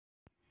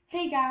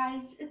Hey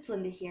guys, it's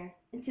Linda here,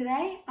 and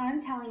today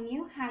I'm telling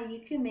you how you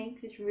can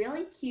make this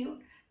really cute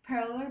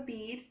perler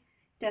bead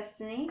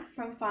destiny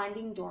from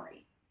Finding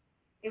Dory.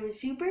 It was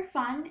super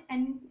fun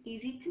and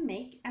easy to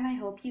make, and I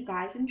hope you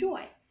guys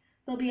enjoy.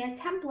 There'll be a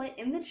template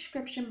in the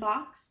description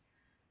box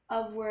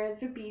of where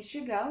the beads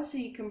should go, so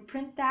you can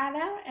print that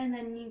out and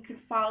then you can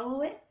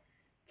follow it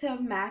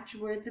to match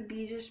where the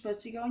beads are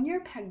supposed to go on your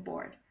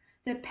pegboard.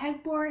 The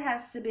pegboard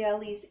has to be at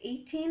least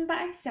 18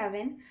 by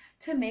 7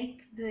 to make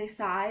the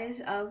size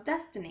of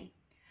Destiny.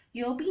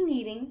 You'll be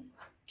needing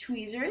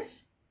tweezers,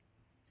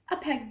 a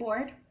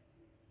pegboard,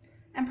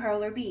 and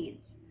perler beads.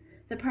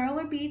 The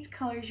perler beads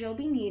colors you'll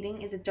be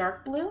needing is a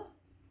dark blue,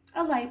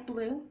 a light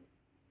blue,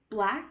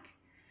 black,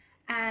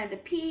 and a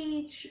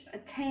peach, a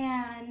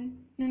tan,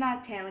 no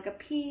not tan, like a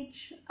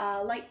peach,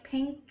 a light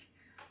pink,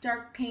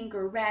 dark pink,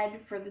 or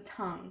red for the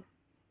tongue.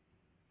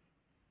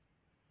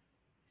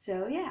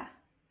 So yeah.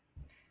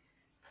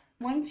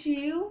 Once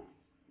you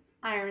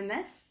iron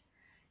this,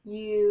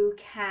 you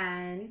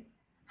can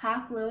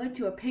hot glue it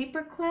to a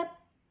paper clip,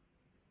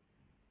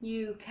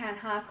 you can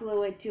hot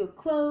glue it to a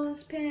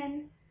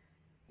clothespin,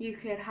 you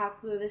could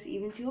hot glue this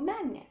even to a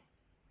magnet,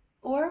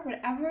 or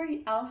whatever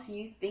else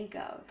you think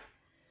of.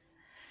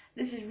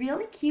 This is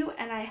really cute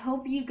and I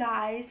hope you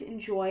guys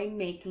enjoy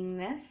making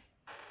this.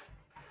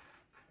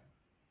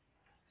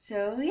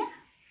 So yeah,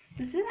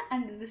 this is the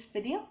end of this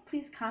video.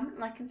 Please comment,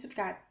 like, and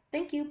subscribe.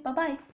 Thank you. Bye-bye.